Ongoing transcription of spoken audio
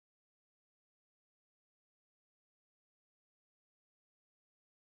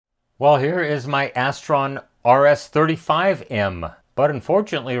Well, here is my Astron RS-35M, but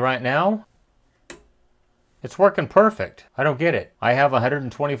unfortunately right now, it's working perfect. I don't get it. I have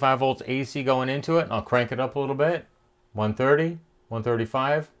 125 volts AC going into it, and I'll crank it up a little bit. 130,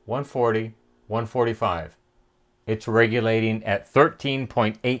 135, 140, 145. It's regulating at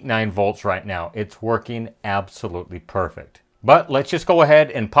 13.89 volts right now. It's working absolutely perfect. But let's just go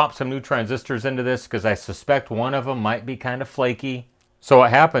ahead and pop some new transistors into this because I suspect one of them might be kind of flaky. So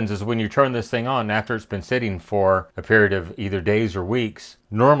what happens is when you turn this thing on after it's been sitting for a period of either days or weeks,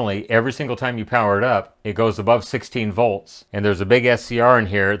 normally every single time you power it up, it goes above 16 volts. And there's a big SCR in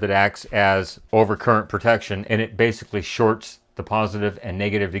here that acts as overcurrent protection, and it basically shorts the positive and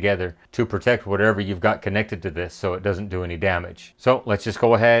negative together to protect whatever you've got connected to this so it doesn't do any damage. So let's just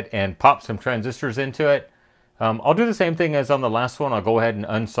go ahead and pop some transistors into it. I'll do the same thing as on the last one. I'll go ahead and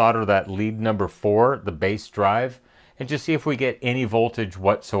unsolder that lead number 4, the base drive, and just see if we get any voltage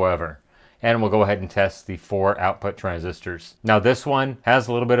whatsoever. And we'll go ahead and test the 4 output transistors. Now this one has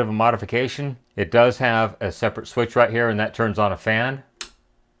a little bit of a modification. It does have a separate switch right here, and that turns on a fan.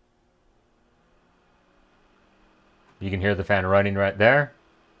 You can hear the fan running right there.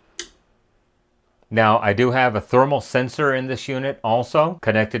 Now I do have a thermal sensor in this unit also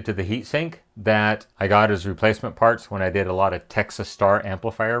connected to the heatsink that I got as replacement parts when I did a lot of Texas Star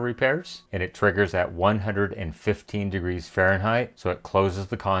amplifier repairs, and it triggers at 115 degrees Fahrenheit, so it closes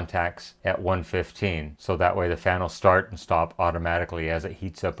the contacts at 115, so that way the fan will start and stop automatically as it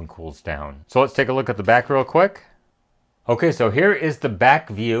heats up and cools down. So let's take a look at the back real quick. Okay, so here is the back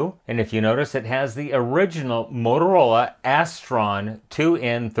view, and if you notice, it has the original Motorola Astron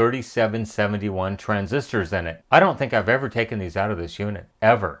 2N3771 transistors in it. I don't think I've ever taken these out of this unit,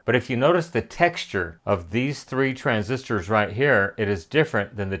 ever. But if you notice the texture of these 3 transistors right here, it is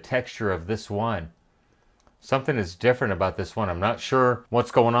different than the texture of this one. Something is different about this one. I'm not sure what's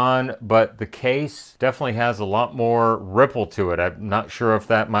going on, but the case definitely has a lot more ripple to it. I'm not sure if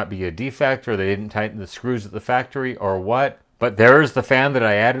that might be a defect or they didn't tighten the screws at the factory or what. But there is the fan that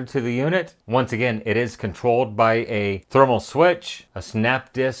I added to the unit. Once again, it is controlled by a thermal switch, a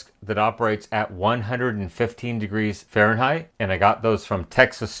snap disc that operates at 115 degrees Fahrenheit. And I got those from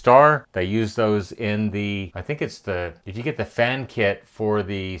Texas Star. They use those in the, I think it's the, if you get the fan kit for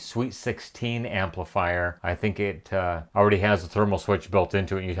the Sweet 16 amplifier, I think it already has a thermal switch built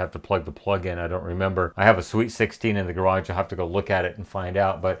into it. And you'd have to plug the plug in. I don't remember. I have a Sweet 16 in the garage. I'll have to go look at it and find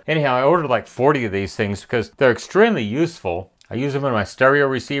out. But anyhow, I ordered like 40 of these things because they're extremely useful. I use them in my stereo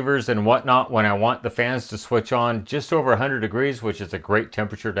receivers and whatnot when I want the fans to switch on just over 100 degrees, which is a great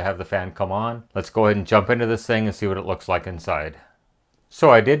temperature to have the fan come on. Let's go ahead and jump into this thing and see what it looks like inside.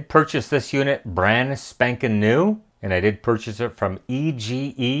 So I did purchase this unit brand spanking new, and I did purchase it from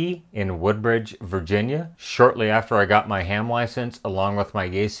EGE in Woodbridge, Virginia, shortly after I got my ham license, along with my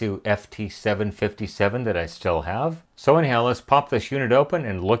Yaesu FT757 that I still have. So anyhow, let's pop this unit open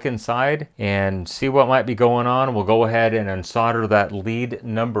and look inside and see what might be going on. We'll go ahead and unsolder that lead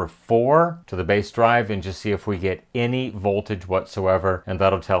number 4 to the base drive and just see if we get any voltage whatsoever, and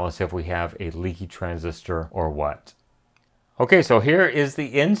that'll tell us if we have a leaky transistor or what. Okay, so here is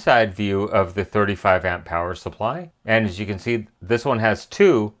the inside view of the 35 amp power supply. And as you can see, this one has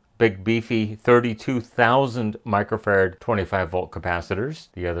 2 big beefy 32,000 microfarad 25 volt capacitors.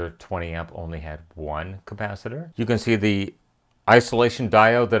 The other 20 amp only had 1 capacitor. You can see the isolation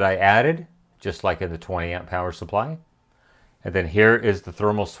diode that I added, just like in the 20 amp power supply. And then here is the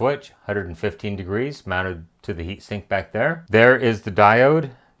thermal switch, 115 degrees, mounted to the heatsink back there. There is the diode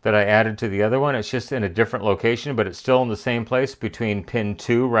that I added to the other one. It's just in a different location, but it's still in the same place between pin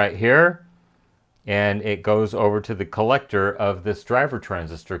 2 right here, and it goes over to the collector of this driver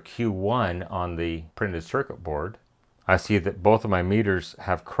transistor Q1 on the printed circuit board. I see that both of my meters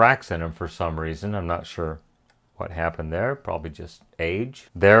have cracks in them for some reason. I'm not sure what happened there, probably just age.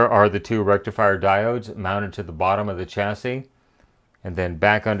 There are the 2 rectifier diodes mounted to the bottom of the chassis. And then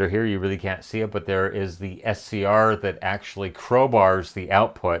back under here, you really can't see it, but there is the SCR that actually crowbars the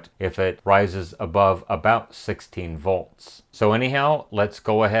output if it rises above about 16 volts. So anyhow, let's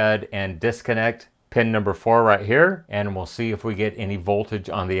go ahead and disconnect pin number 4 right here, and we'll see if we get any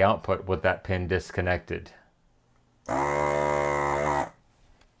voltage on the output with that pin disconnected. All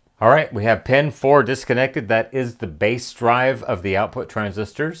right, we have pin 4 disconnected. That is the base drive of the output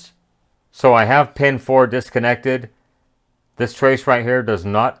transistors. So I have pin 4 disconnected. This trace right here does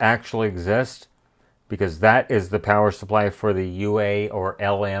not actually exist because that is the power supply for the UA or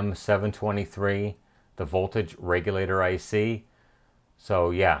LM723, the voltage regulator IC.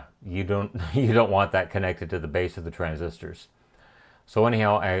 So yeah, you don't want that connected to the base of the transistors. So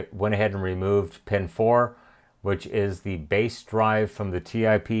anyhow, I went ahead and removed pin 4. which is the base drive from the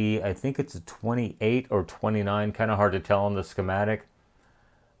TIP. I think it's a 28 or 29, kind of hard to tell on the schematic,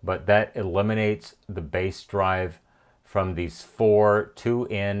 but that eliminates the base drive from these 4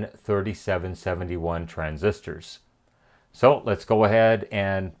 2N3771 transistors. So let's go ahead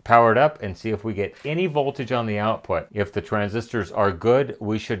and power it up and see if we get any voltage on the output. If the transistors are good,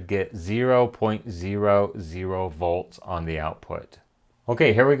 we should get 0.00 volts on the output.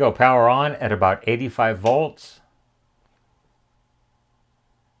 Okay, here we go. Power on at about 85 volts.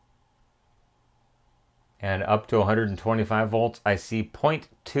 And up to 125 volts, I see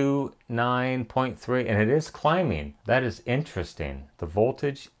 0.29, 0.3, and it is climbing. That is interesting. The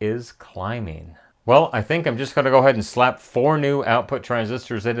voltage is climbing. Well, I think I'm just going to go ahead and slap 4 new output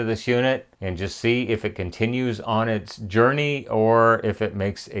transistors into this unit and just see if it continues on its journey or if it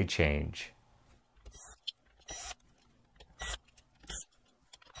makes a change.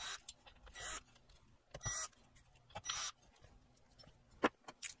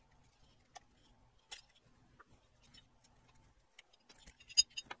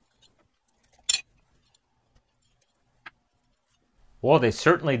 Well, they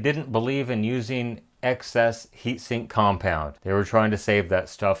certainly didn't believe in using excess heatsink compound. They were trying to save that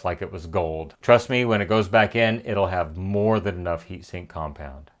stuff like it was gold. Trust me, when it goes back in, it'll have more than enough heatsink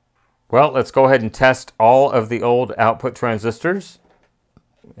compound. Well, let's go ahead and test all of the old output transistors.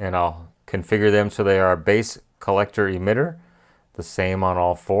 And I'll configure them so they are base collector emitter. The same on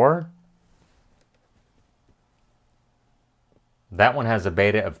all 4. That one has a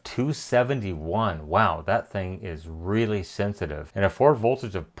beta of 271. Wow, that thing is really sensitive. And a forward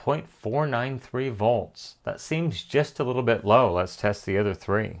voltage of 0.493 volts. That seems just a little bit low. Let's test the other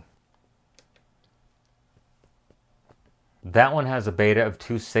 3. That one has a beta of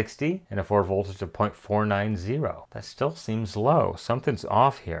 260 and a forward voltage of 0.490. That still seems low. Something's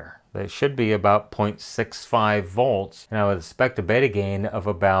off here. They should be about 0.65 volts. And I would expect a beta gain of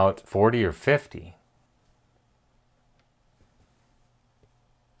about 40 or 50.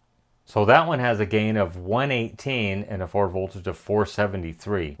 So that one has a gain of 118 and a forward voltage of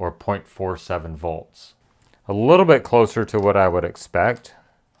 473 or 0.47 volts. A little bit closer to what I would expect.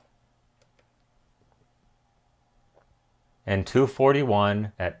 And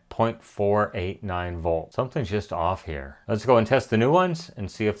 241 at 0.489 volts. Something's just off here. Let's go and test the new ones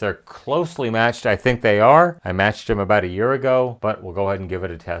and see if they're closely matched. I think they are. I matched them about a year ago, but we'll go ahead and give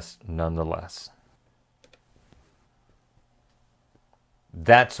it a test nonetheless.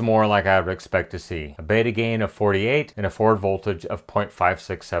 That's more like I would expect to see. A beta gain of 48 and a forward voltage of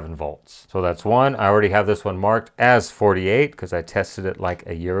 0.567 volts. So that's one. I already have this one marked as 48 because I tested it like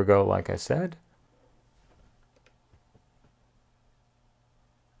a year ago, like I said.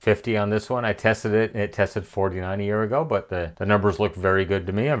 50 on this one. I tested it and it tested 49 a year ago, but the numbers look very good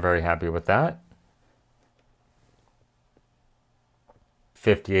to me. I'm very happy with that.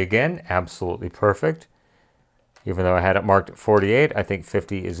 50 again, absolutely perfect. Even though I had it marked at 48, I think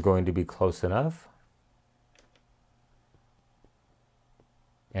 50 is going to be close enough.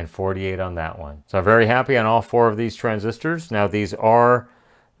 And 48 on that one. So I'm very happy on all 4 of these transistors. Now these are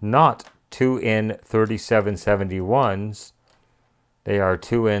not 2N3771s. They are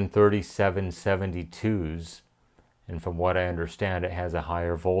 2N3772s. And from what I understand, it has a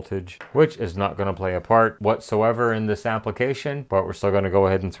higher voltage, which is not going to play a part whatsoever in this application, but we're still going to go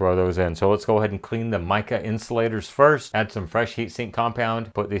ahead and throw those in. So let's go ahead and clean the mica insulators first, add some fresh heatsink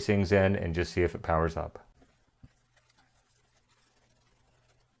compound, put these things in, and just see if it powers up.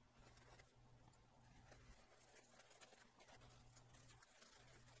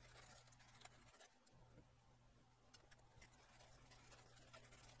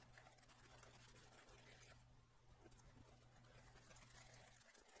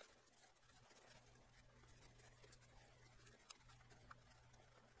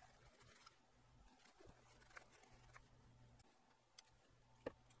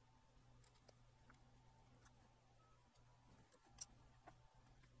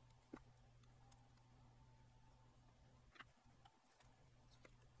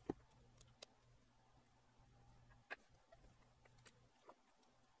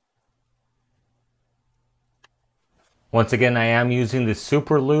 Once again, I am using the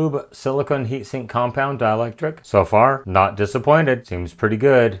Super Lube silicone heatsink compound dielectric. So far, not disappointed. Seems pretty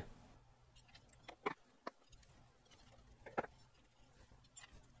good.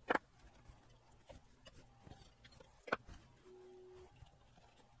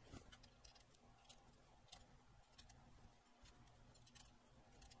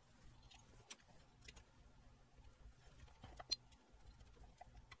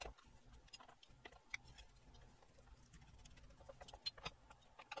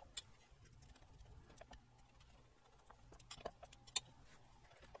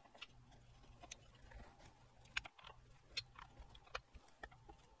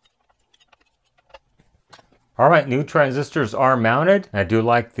 All right, new transistors are mounted. I do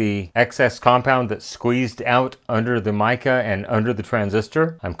like the excess compound that's squeezed out under the mica and under the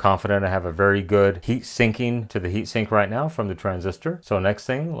transistor. I'm confident I have a very good heat sinking to the heat sink right now from the transistor. So next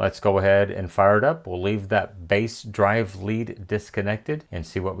thing, let's go ahead and fire it up. We'll leave that base drive lead disconnected and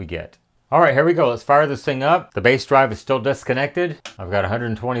see what we get. All right, here we go. Let's fire this thing up. The base drive is still disconnected. I've got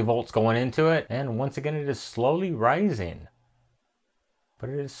 120 volts going into it. And once again, it is slowly rising, but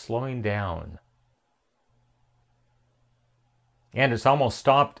it is slowing down. And it's almost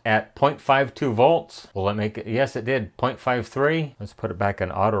stopped at 0.52 volts. Will it make it? Yes, it did. 0.53. Let's put it back in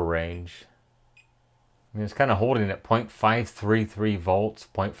auto range. I mean, it's kind of holding at 0.533 volts,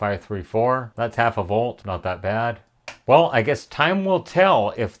 0.534. That's half a volt. Not that bad. Well, I guess time will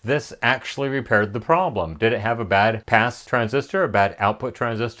tell if this actually repaired the problem. Did it have a bad pass transistor, a bad output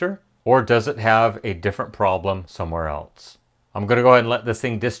transistor? Or does it have a different problem somewhere else? I'm going to go ahead and let this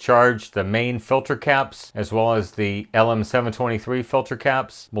thing discharge the main filter caps as well as the LM723 filter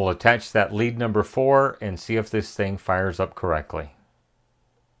caps. We'll attach that lead number 4 and see if this thing fires up correctly.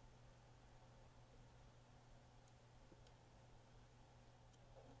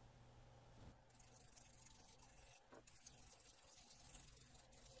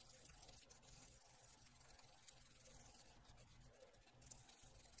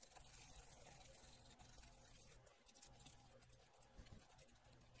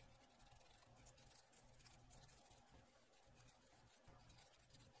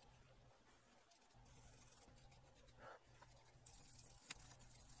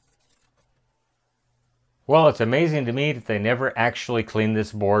 Well, it's amazing to me that they never actually cleaned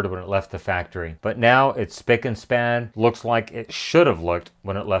this board when it left the factory. But now it's spick and span. Looks like it should have looked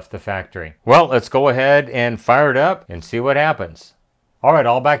when it left the factory. Well, let's go ahead and fire it up and see what happens. All right,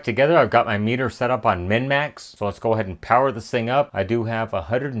 all back together. I've got my meter set up on min-max. So let's go ahead and power this thing up. I do have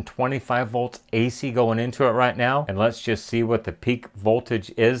 125 volts AC going into it right now. And let's just see what the peak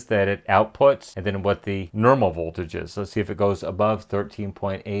voltage is that it outputs and then what the normal voltage is. Let's see if it goes above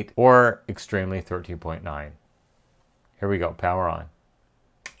 13.8 or extremely 13.9. Here we go, power on.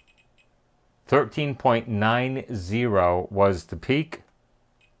 13.90 was the peak.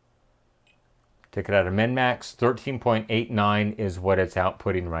 Take it out of min-max. 13.89 is what it's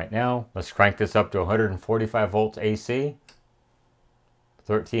outputting right now. Let's crank this up to 145 volts AC.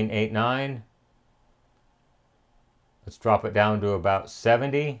 13.89. Let's drop it down to about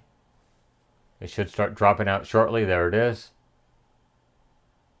 70. It should start dropping out shortly. There it is.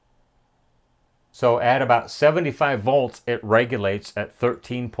 So at about 75 volts, it regulates at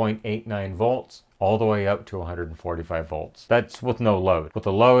 13.89 volts. All the way up to 145 volts. That's with no load. With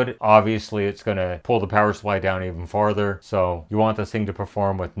the load, obviously it's going to pull the power supply down even farther. So you want this thing to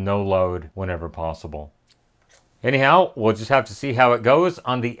perform with no load whenever possible. Anyhow, we'll just have to see how it goes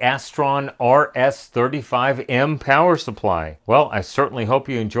on the Astron RS-35M power supply. Well, I certainly hope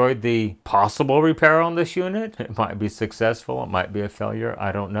you enjoyed the possible repair on this unit. It might be successful, it might be a failure,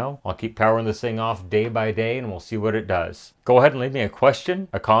 I don't know. I'll keep powering this thing off day by day and we'll see what it does. Go ahead and leave me a question,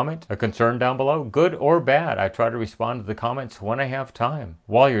 a comment, a concern down below, good or bad. I try to respond to the comments when I have time.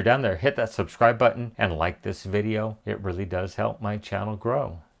 While you're down there, hit that subscribe button and like this video. It really does help my channel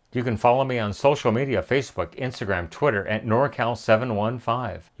grow. You can follow me on social media, Facebook, Instagram, Twitter at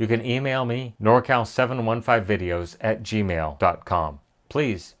NorCal715. You can email me, NorCal715videos@gmail.com.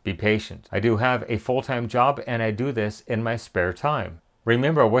 Please be patient. I do have a full-time job and I do this in my spare time.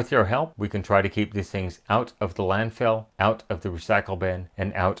 Remember, with your help, we can try to keep these things out of the landfill, out of the recycle bin,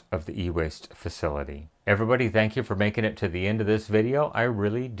 and out of the e-waste facility. Everybody, thank you for making it to the end of this video. I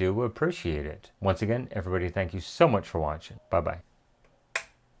really do appreciate it. Once again, everybody, thank you so much for watching. Bye-bye.